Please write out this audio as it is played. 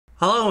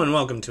Hello and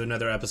welcome to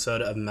another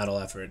episode of Metal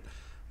Effort.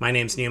 My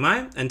name's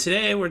Nehemiah, and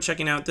today we're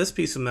checking out this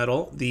piece of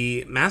metal,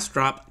 the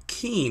Massdrop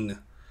Keen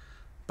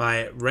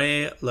by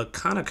Ray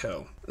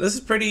Laconico. This is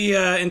a pretty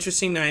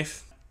interesting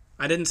knife.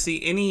 I didn't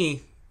see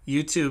any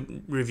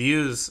YouTube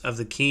reviews of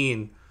the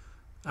Keen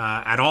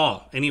at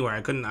all,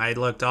 anywhere. I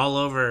looked all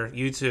over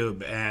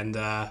YouTube and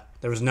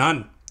there was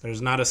none.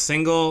 There's not a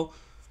single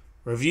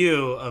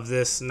review of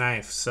this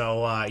knife.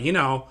 So, I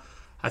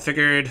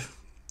figured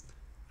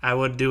I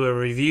would do a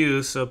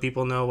review so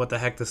people know what the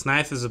heck this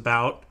knife is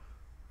about,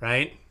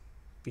 right?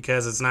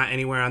 Because it's not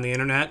anywhere on the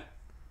internet.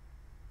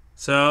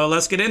 So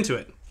let's get into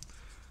it.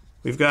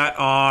 We've got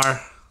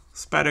our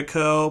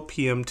Spyderco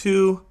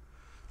PM2.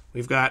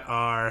 We've got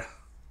our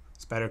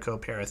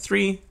Spyderco Para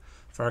 3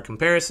 for our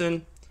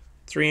comparison.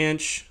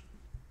 3-inch,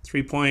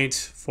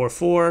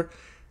 3.44.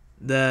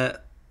 The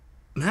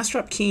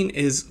Massdrop Keen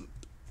is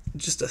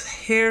just a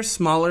hair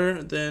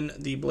smaller than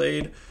the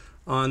blade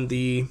on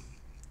the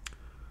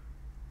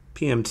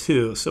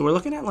PM2. So we're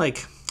looking at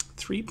like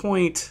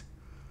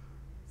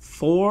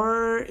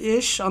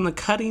 3.4-ish on the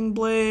cutting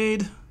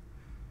blade,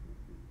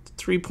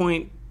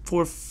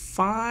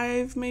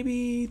 3.45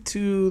 maybe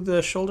to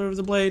the shoulder of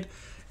the blade.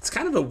 It's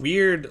kind of a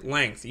weird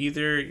length.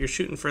 Either you're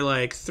shooting for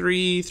like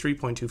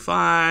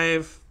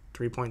 3.25,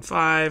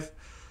 3.5.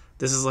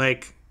 This is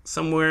like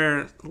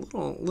somewhere a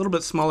little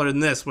bit smaller than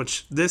this,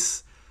 which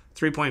this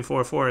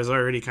 3.44 is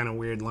already kind of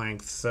weird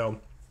length. So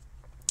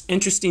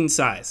interesting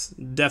size,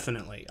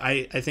 definitely.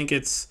 I think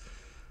it's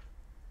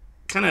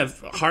kind of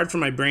hard for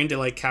my brain to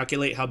like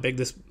calculate how big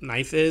this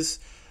knife is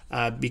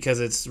because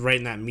it's right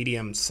in that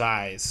medium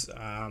size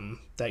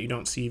that you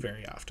don't see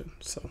very often.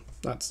 So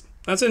that's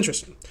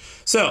interesting.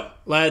 So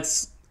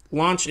let's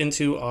launch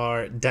into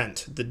our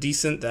dent, the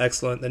decent, the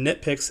excellent, the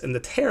nitpicks, and the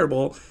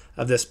terrible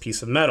of this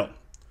piece of metal.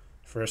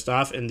 First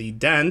off, in the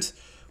dent,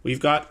 we've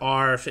got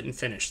our fit and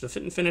finish. The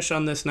fit and finish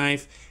on this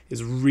knife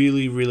is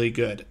really, really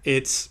good.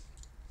 It's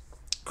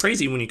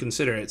crazy when you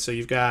consider it. So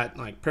you've got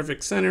like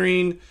perfect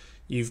centering,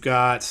 you've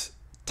got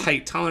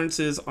tight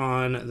tolerances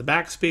on the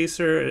back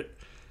spacer.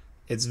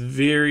 It's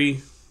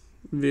very,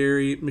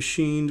 very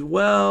machined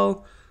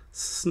well,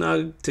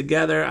 snug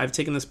together. I've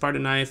taken this part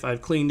of the knife,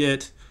 I've cleaned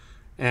it,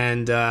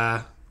 and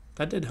that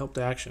did help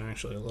the action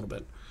actually a little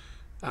bit.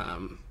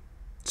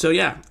 So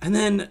yeah, and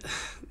then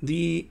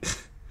the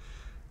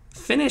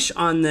finish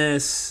on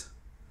this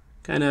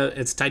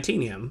it's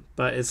titanium,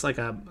 but it's like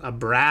a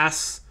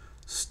brass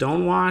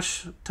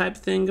stonewash type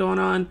thing going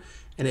on,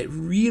 and it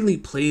really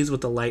plays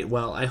with the light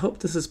well. I hope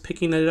this is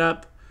picking it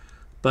up,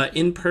 but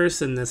in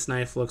person this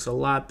knife looks a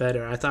lot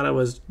better. I thought I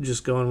was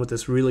just going with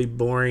this really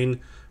boring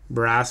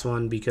brass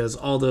one because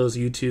all those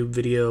YouTube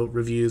video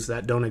reviews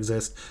that don't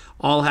exist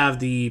all have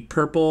the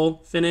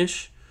purple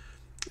finish,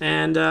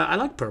 and I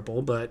like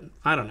purple, but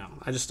I don't know,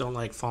 I just don't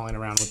like falling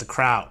around with the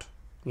crowd.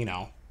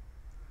 I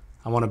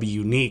want to be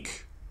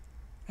unique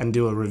and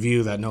do a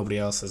review that nobody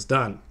else has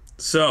done.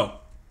 So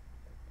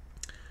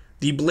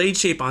the blade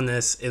shape on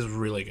this is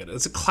really good.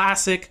 It's a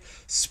classic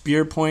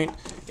spear point.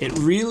 It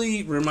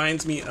really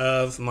reminds me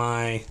of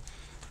my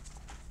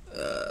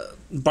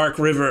Bark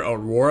River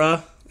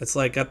Aurora. It's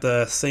like got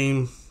the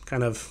same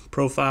kind of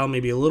profile,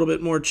 maybe a little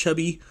bit more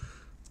chubby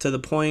to the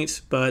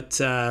point,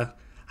 but I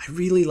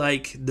really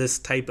like this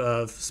type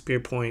of spear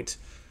point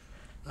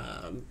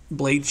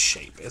blade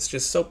shape. It's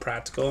just so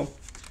practical.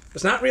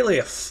 There's not really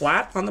a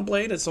flat on the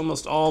blade. It's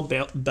almost all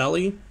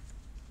belly.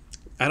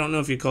 I don't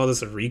know if you call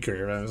this a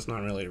recurve. It's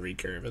not really a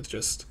recurve. It's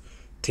just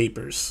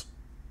tapers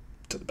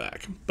to the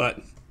back. But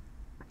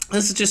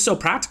this is just so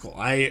practical.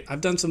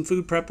 I've done some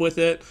food prep with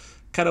it,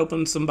 cut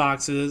open some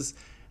boxes,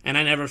 and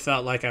I never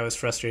felt like I was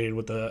frustrated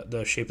with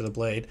the shape of the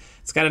blade.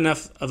 It's got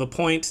enough of a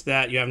point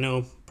that you have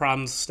no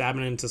problems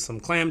stabbing into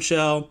some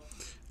clamshell.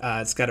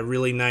 It's got a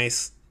really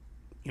nice,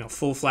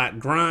 full flat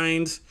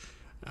grind.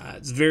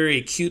 It's very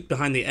acute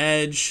behind the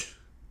edge.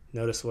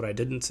 Notice what I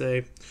didn't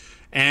say.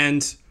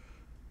 And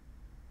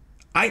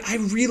I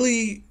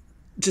really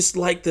just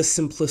like the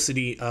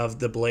simplicity of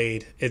the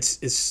blade.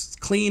 It's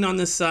clean on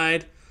this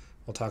side.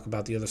 We'll talk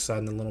about the other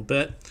side in a little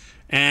bit.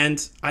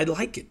 And I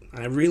like it.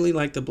 I really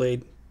like the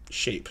blade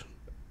shape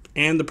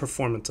and the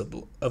performance of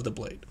the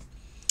blade.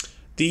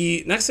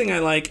 The next thing I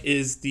like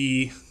is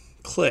the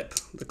clip.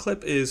 The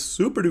clip is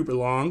super duper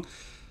long.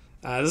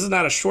 This is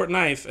not a short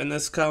knife, and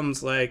this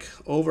comes like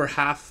over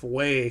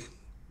halfway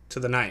to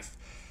the knife.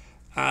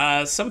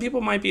 Some people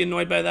might be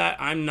annoyed by that.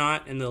 I'm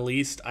not in the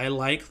least. I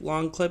like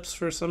long clips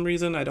for some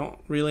reason. I don't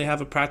really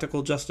have a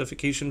practical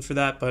justification for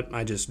that, but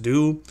I just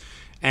do.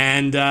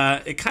 And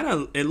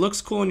it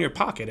looks cool in your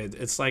pocket.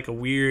 It's like a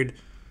weird,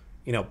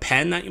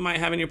 pen that you might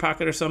have in your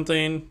pocket or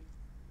something.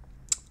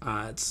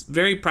 It's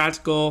very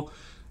practical.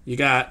 You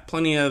got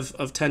plenty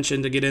of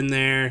tension to get in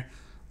there.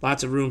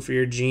 Lots of room for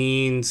your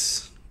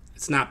jeans.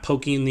 It's not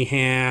poking the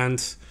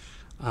hand.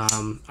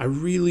 I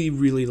really,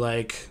 really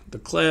like the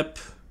clip.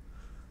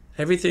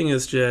 Everything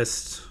is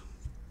just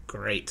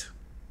great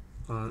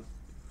on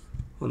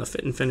the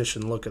fit and finish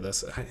and look of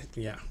this.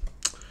 Yeah.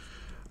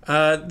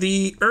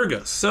 The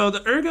ergos. So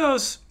the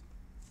ergos,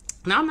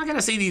 Now, I'm not going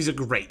to say these are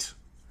great.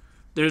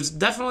 There's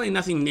definitely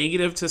nothing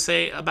negative to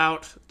say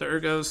about the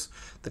Ergos.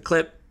 The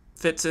clip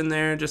fits in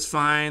there just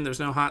fine. There's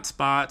no hot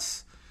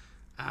spots.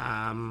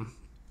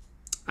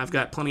 I've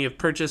got plenty of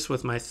purchase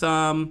with my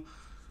thumb.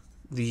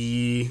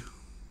 The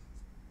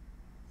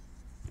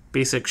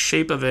basic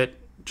shape of it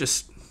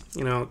just,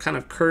 kind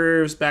of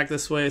curves back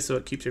this way, so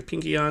it keeps your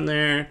pinky on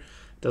there.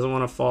 Doesn't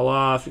want to fall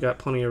off. You got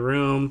plenty of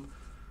room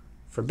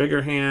for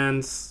bigger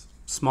hands.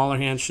 Smaller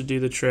hands should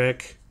do the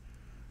trick.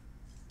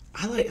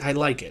 I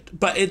like it,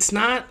 but it's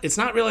not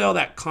really all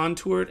that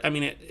contoured. I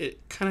mean,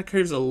 it kind of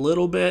curves a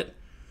little bit,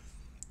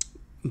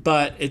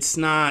 but it's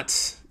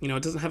not,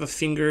 it doesn't have a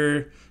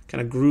finger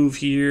kind of groove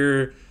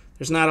here.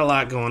 There's not a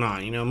lot going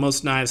on.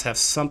 Most knives have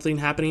something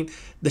happening.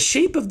 The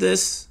shape of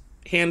this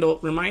handle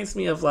reminds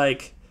me of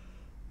like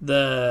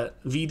the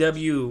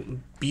VW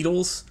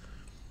Beetles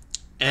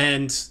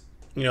and,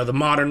 the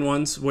modern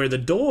ones where the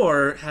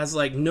door has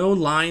like no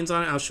lines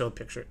on it. I'll show a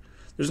picture.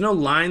 There's no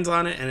lines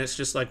on it, and it's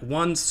just like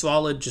one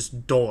solid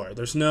just door.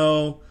 There's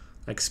no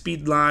like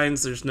speed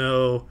lines. There's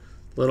no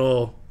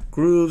little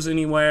grooves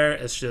anywhere.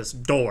 It's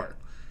just door.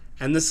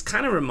 And this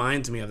kind of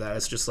reminds me of that.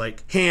 It's just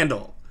like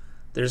handle.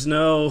 There's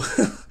no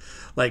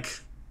like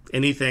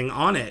anything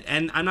on it.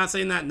 And I'm not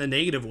saying that in the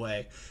negative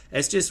way.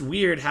 It's just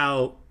weird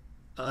how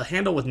a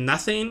handle with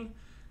nothing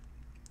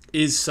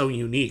is so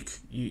unique.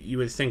 You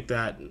would think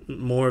that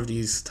more of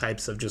these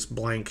types of just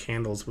blank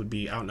handles would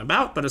be out and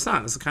about, but it's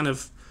not. It's kind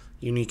of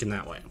unique in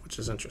that way, which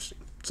is interesting.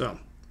 So,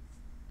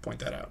 point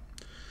that out.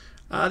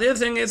 The other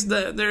thing is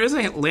that there is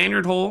a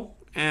lanyard hole,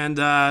 and,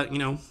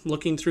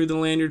 looking through the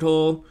lanyard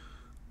hole,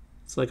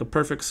 it's like a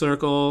perfect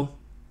circle.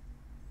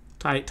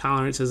 Tight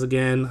tolerances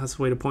again. That's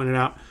the way to point it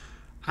out.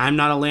 I'm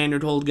not a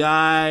lanyard hole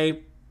guy,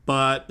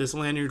 but this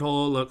lanyard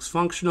hole looks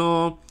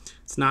functional.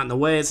 It's not in the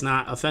way. It's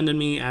not offending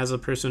me as a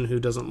person who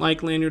doesn't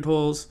like lanyard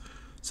holes.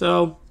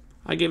 So,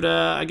 I give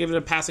it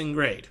a passing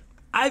grade.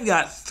 I've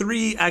got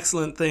 3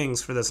 excellent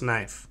things for this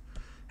knife.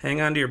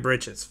 Hang on to your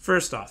britches.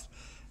 First off,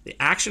 the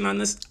action on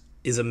this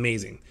is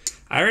amazing.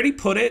 I already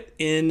put it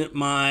in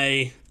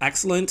my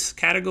excellent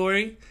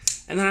category,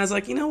 and then I was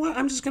like, you know what?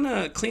 I'm just going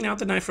to clean out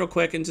the knife real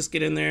quick and just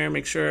get in there,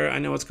 make sure I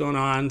know what's going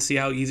on, see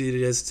how easy it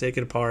is to take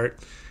it apart.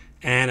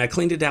 And I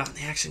cleaned it out, and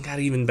the action got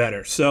even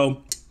better.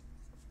 So,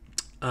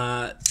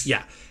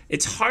 yeah.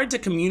 It's hard to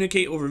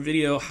communicate over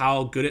video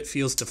how good it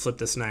feels to flip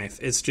this knife.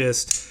 It's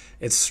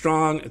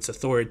strong, it's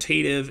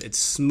authoritative, it's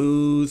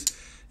smooth,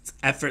 it's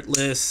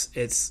effortless.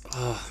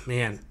 Oh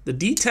man, the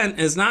detent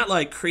is not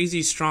like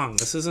crazy strong.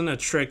 This isn't a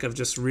trick of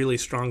just really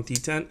strong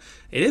detent.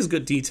 It is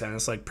good detent.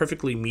 It's like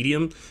perfectly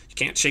medium. You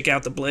can't shake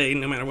out the blade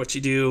no matter what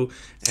you do,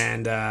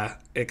 and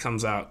it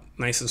comes out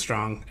nice and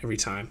strong every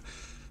time.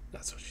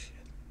 That's what she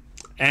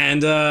did.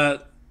 And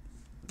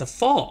the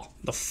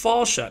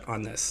fall shut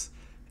on this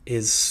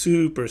is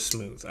super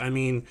smooth. I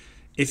mean,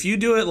 if you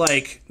do it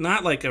like,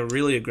 not like a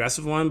really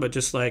aggressive one, but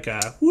just like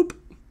a whoop,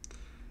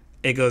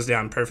 it goes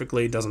down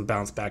perfectly, doesn't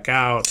bounce back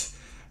out.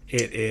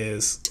 It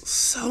is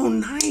so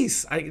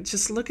nice. I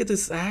just look at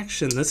this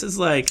action. This is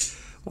like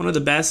one of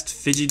the best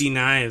fidgety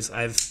knives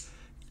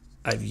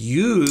I've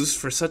used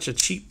for such a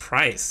cheap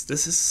price.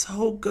 This is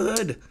so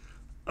good.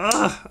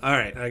 All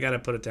right, I gotta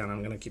put it down.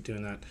 I'm gonna keep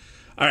doing that.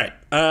 All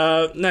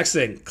right, next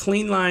thing,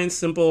 clean line,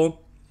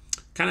 simple.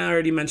 Kind of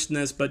already mentioned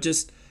this, but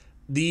just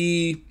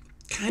the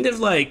kind of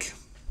like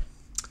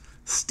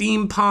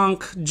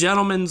steampunk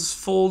gentleman's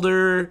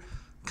folder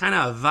kind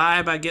of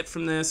vibe I get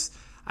from this.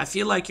 I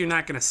feel like you're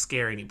not going to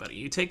scare anybody.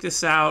 You take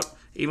this out,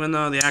 even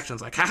though the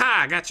action's like,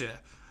 haha, I gotcha.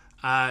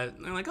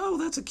 They're like, oh,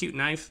 that's a cute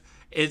knife.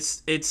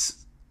 It's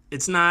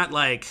not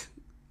like,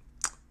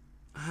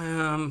 what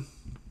am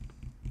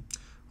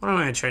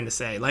I trying to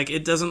say? Like,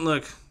 it doesn't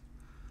look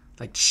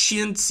like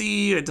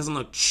chintzy, it doesn't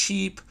look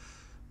cheap,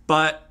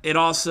 but it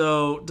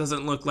also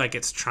doesn't look like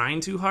it's trying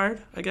too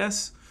hard, I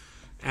guess.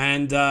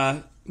 And,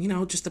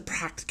 just the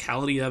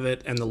practicality of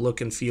it and the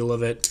look and feel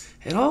of it,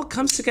 it all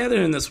comes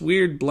together in this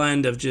weird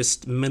blend of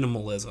just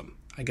minimalism,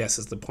 I guess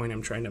is the point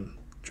I'm trying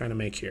to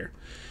make here.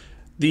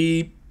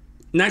 The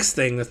next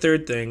thing, the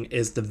third thing,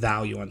 is the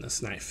value on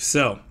this knife.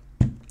 So,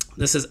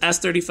 this is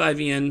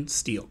S35VN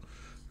steel.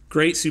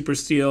 Great super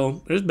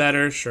steel. There's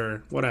better,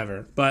 sure,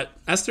 whatever. But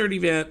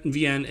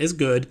S30VN is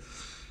good.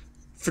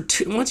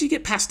 Once you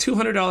get past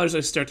 $200, I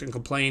start to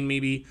complain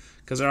maybe,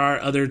 because there are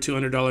other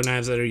 $200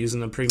 knives that are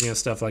using the premium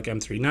stuff like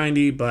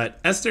M390.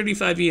 But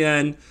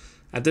S35VN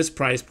at this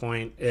price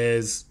point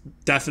is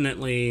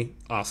definitely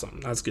awesome.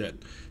 That's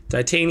good.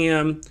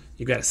 Titanium,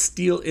 you've got a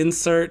steel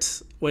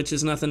insert, which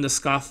is nothing to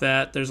scoff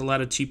at. There's a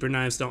lot of cheaper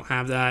knives don't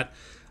have that.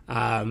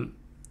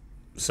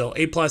 So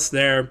A+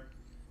 there.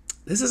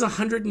 This is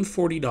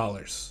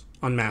 $140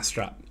 on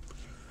Massdrop.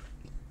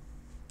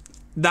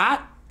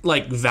 That,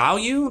 like,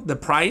 value, the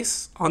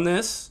price on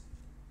this,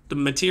 the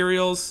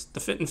materials,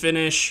 the fit and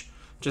finish,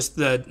 just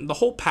the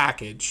whole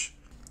package,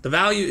 the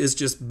value is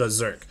just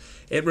berserk.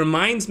 It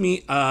reminds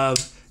me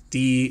of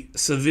the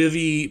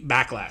Civivi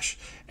Backlash.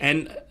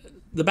 And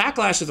the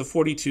Backlash is a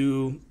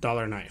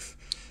 $42 knife.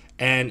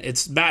 And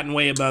it's batting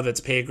way above its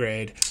pay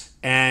grade.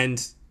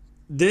 And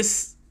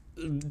this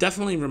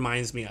definitely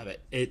reminds me of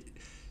it.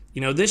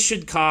 This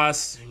should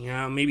cost,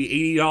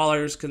 maybe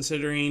 $80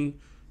 considering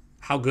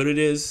how good it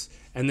is,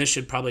 and this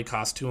should probably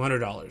cost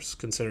 $200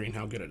 considering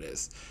how good it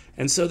is.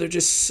 And so they're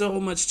just so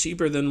much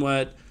cheaper than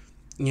what,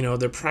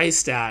 they're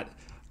priced at.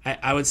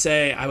 I would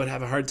say I would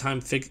have a hard time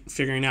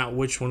figuring out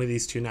which one of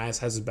these two knives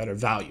has a better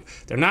value.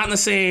 They're not in the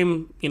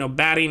same,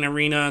 batting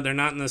arena. They're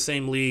not in the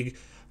same league.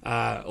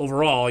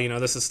 Overall,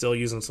 this is still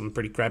using some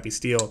pretty crappy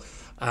steel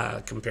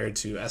compared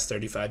to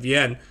S35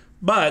 yen.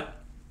 But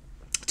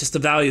just the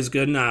value is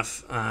good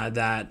enough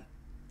that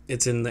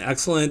it's in the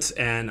excellent,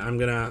 and I'm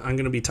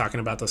gonna be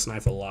talking about this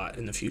knife a lot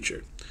in the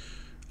future.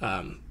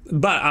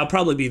 But I'll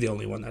probably be the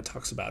only one that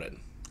talks about it.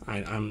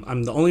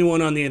 I'm the only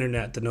one on the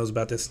internet that knows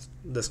about this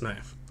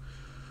knife.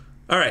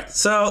 All right,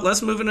 so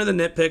let's move into the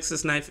nitpicks.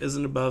 This knife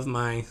isn't above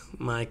my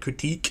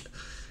critique.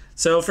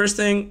 So first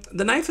thing,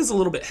 the knife is a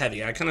little bit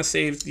heavy. I kind of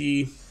saved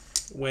the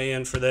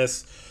weigh-in for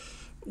this.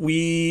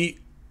 We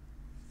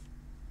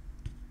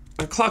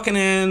are clocking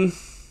in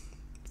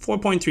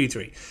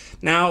 4.33.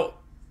 Now,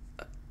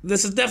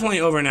 this is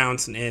definitely over an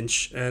ounce an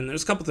inch, and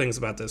there's a couple things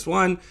about this.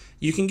 One,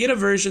 you can get a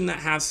version that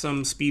has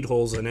some speed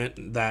holes in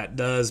it that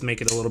does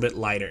make it a little bit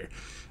lighter.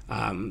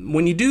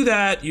 When you do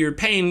that, you're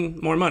paying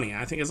more money.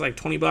 I think it's like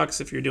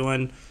 $20 if you're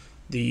doing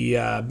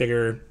the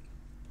bigger,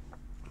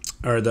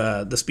 or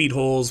the speed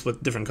holes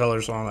with different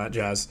colors and all that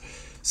jazz.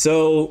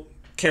 So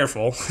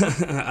careful,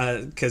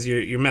 because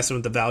you're messing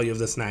with the value of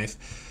this knife.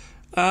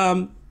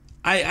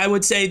 I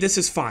would say this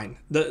is fine.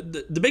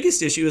 The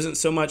biggest issue isn't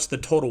so much the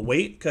total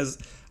weight, because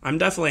I'm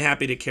definitely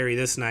happy to carry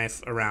this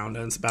knife around,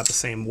 and it's about the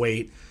same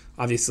weight.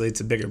 Obviously,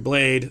 it's a bigger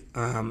blade,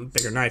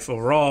 bigger knife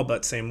overall,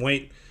 but same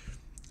weight.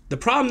 The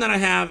problem that I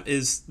have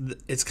is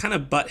it's kind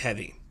of butt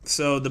heavy.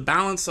 So the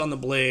balance on the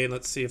blade,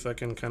 let's see if I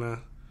can kind of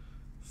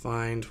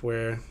find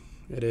where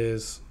it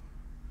is.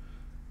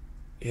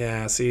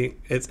 Yeah, see,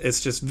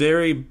 it's just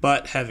very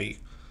butt heavy.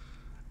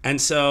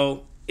 And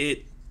so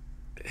it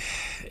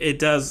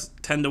does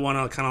tend to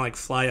want to kind of like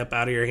fly up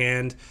out of your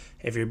hand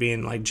if you're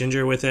being like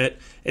ginger with it.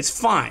 It's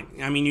fine.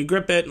 I mean, you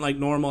grip it like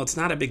normal. It's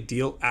not a big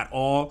deal at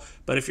all.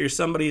 But if you're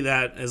somebody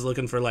that is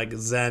looking for like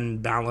Zen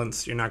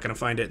balance, you're not going to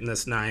find it in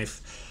this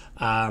knife.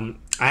 I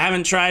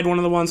haven't tried one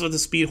of the ones with the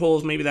speed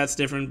holes. Maybe that's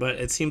different, but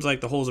it seems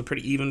like the holes are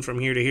pretty even from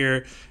here to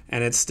here,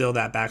 and it's still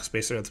that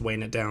backspacer that's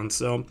weighing it down.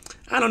 So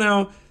I don't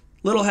know.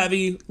 Little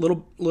heavy,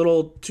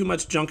 little too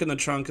much junk in the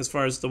trunk as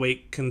far as the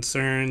weight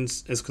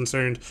is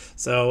concerned.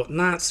 So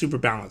not super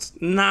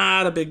balanced.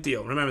 Not a big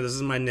deal. Remember, this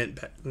is my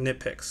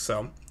nitpicks.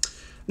 So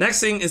next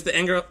thing is the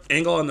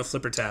angle on the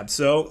flipper tab.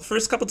 So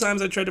first couple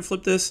times I tried to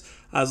flip this,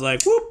 I was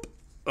like, whoop.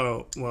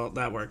 Oh, well,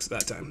 that works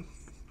that time.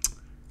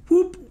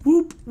 Whoop,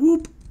 whoop,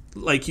 whoop.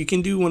 Like, you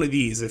can do one of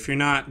these. If you're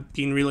not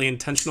being really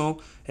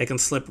intentional, it can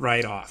slip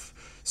right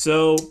off.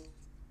 So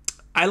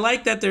I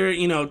like that they're,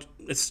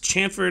 it's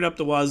chamfered up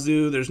the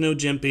wazoo. There's no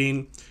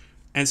jimping,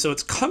 and so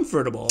it's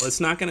comfortable.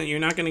 You're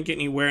not gonna get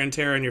any wear and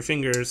tear on your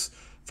fingers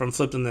from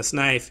flipping this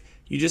knife.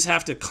 You just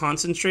have to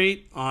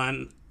concentrate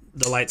on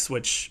the light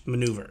switch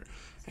maneuver,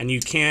 and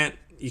you can't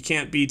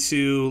be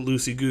too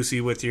loosey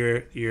goosey with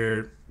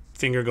your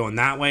finger going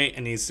that way.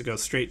 It needs to go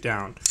straight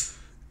down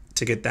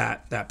to get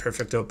that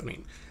perfect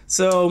opening.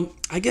 So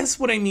I guess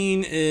what I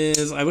mean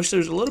is I wish there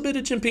was a little bit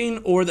of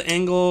jimping, or the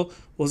angle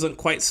wasn't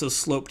quite so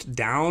sloped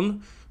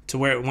down to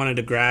where it wanted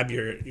to grab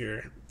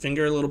your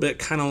finger a little bit,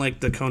 kind of like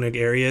the Koenig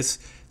Arius.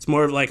 It's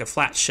more of like a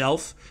flat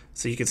shelf,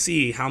 so you can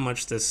see how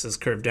much this is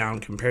curved down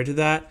compared to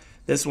that.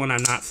 This one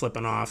I'm not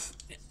flipping off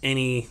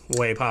any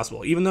way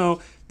possible, even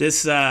though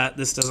this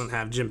doesn't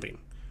have jimping.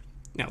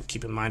 Now,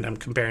 keep in mind I'm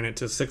comparing it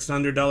to a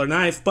 $600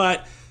 knife,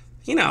 but,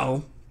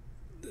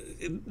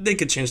 they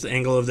could change the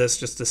angle of this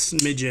just a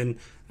smidgen,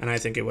 and I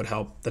think it would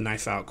help the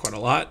knife out quite a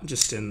lot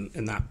just in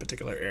that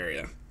particular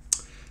area.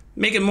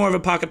 Make it more of a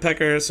pocket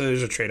pecker, so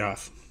there's a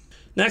trade-off.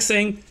 Next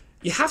thing,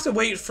 you have to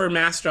wait for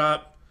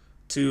Massdrop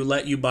to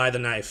let you buy the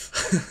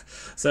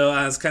knife. So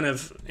as kind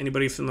of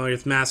anybody familiar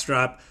with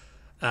Massdrop,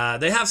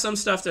 they have some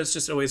stuff that's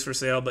just always for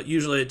sale, but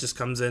usually it just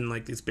comes in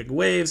like these big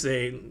waves.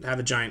 They have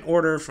a giant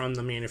order from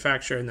the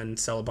manufacturer and then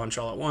sell a bunch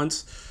all at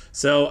once.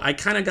 So I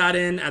kind of got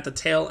in at the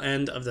tail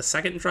end of the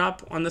second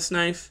drop on this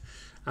knife.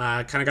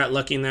 Kind of got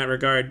lucky in that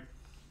regard.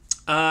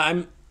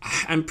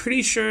 I'm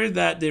pretty sure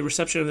that the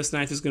reception of this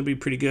knife is going to be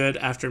pretty good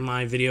after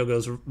my video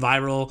goes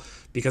viral,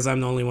 because I'm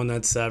the only one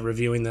that's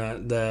reviewing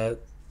the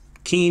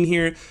Keen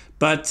here.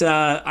 But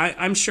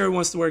I'm sure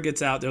once the word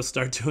gets out, they'll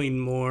start doing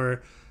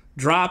more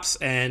drops,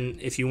 and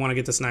if you want to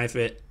get this knife,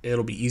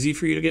 it'll be easy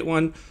for you to get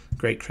one.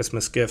 Great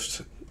Christmas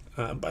gift,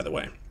 by the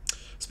way.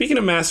 Speaking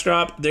of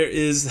Massdrop, there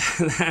is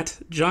that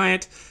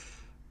giant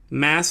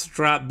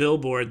Massdrop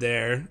billboard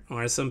there,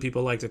 or as some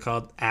people like to call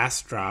it,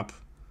 ass drop.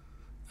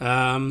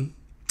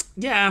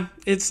 Yeah,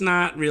 it's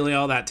not really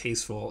all that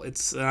tasteful.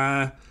 It's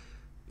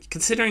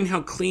considering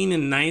how clean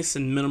and nice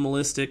and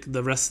minimalistic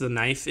the rest of the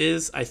knife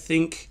is, I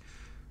think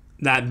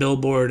that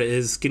billboard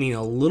is getting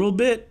a little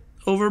bit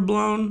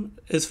overblown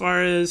as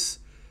far as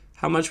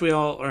how much we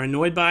all are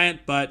annoyed by it.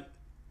 But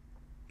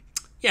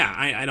yeah,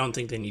 I don't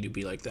think they need to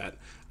be like that.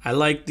 I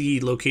like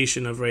the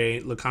location of Ray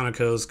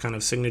Laconico's kind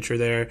of signature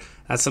there.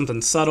 That's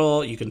something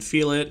subtle. You can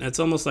feel it. It's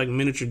almost like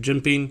miniature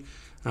jimping,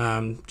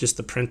 just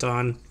the print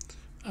on.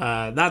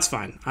 That's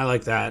fine. I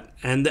like that.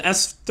 And the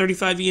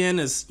S35EN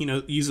is,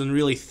 using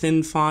really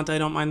thin font. I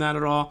don't mind that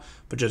at all.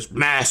 But just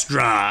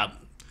Massdrop.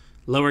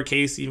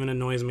 Lowercase even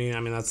annoys me. I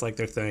mean, that's like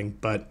their thing.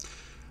 But,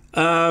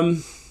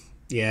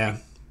 yeah.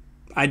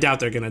 I doubt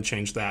they're going to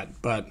change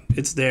that. But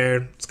it's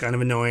there. It's kind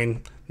of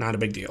annoying. Not a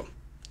big deal.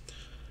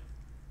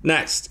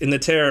 Next, in the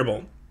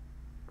terrible.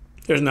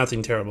 There's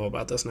nothing terrible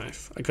about this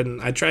knife.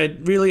 I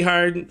tried really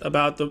hard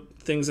about the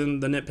things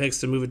in the nitpicks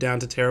to move it down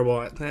to terrible,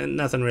 and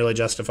nothing really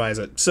justifies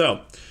it.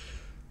 So,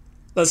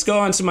 let's go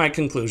on to my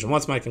conclusion.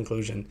 What's my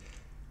conclusion?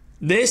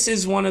 This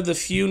is one of the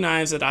few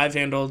knives that I've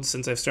handled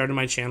since I've started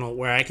my channel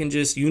where I can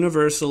just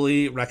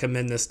universally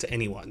recommend this to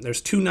anyone. There's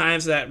two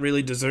knives that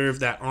really deserve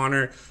that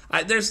honor.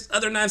 There's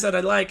other knives that I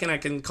like, and I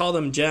can call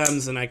them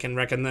gems, and I can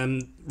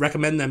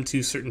recommend them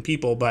to certain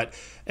people. But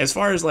as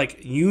far as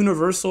like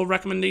universal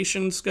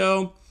recommendations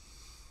go,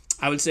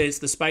 I would say it's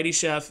the Spidey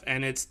Chef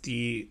and it's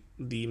the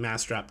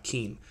Massdrop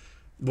Keen.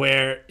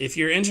 Where if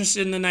you're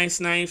interested in a nice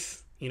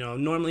knife,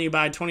 normally you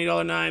buy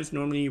 $20 knives,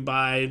 normally you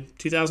buy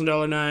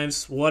 $2,000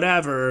 knives,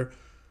 whatever.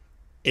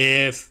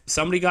 If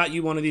somebody got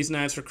you one of these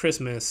knives for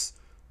Christmas,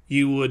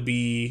 you would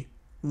be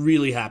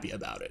really happy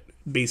about it.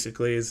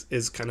 Basically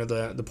is kind of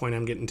the point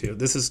I'm getting to.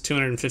 This is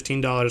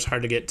 $215,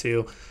 hard to get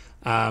to.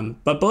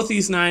 But both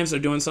these knives are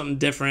doing something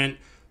different.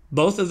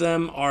 Both of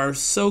them are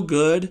so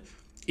good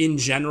in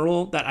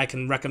general that I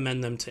can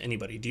recommend them to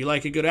anybody. Do you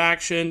like a good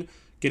action?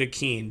 Get a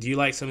Keen. Do you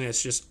like something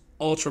that's just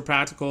ultra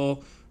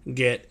practical?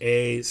 Get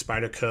a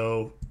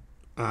Spyderco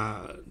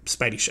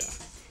Spidey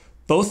Chef.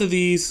 Both of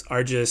these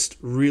are just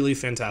really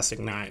fantastic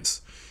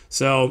knives.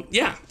 So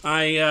yeah,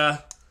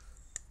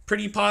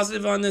 pretty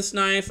positive on this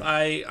knife.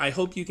 I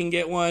hope you can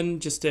get one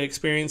just to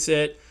experience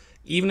it.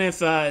 Even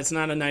if it's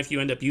not a knife you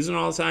end up using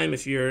all the time,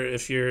 if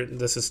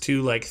this is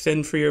too like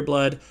thin for your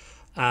blood,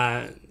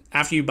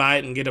 after you buy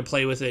it and get to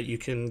play with it, you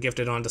can gift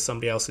it on to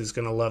somebody else who's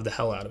gonna love the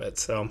hell out of it.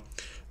 So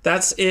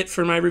that's it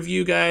for my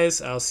review, guys.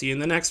 I'll see you in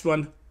the next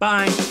one.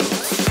 Bye.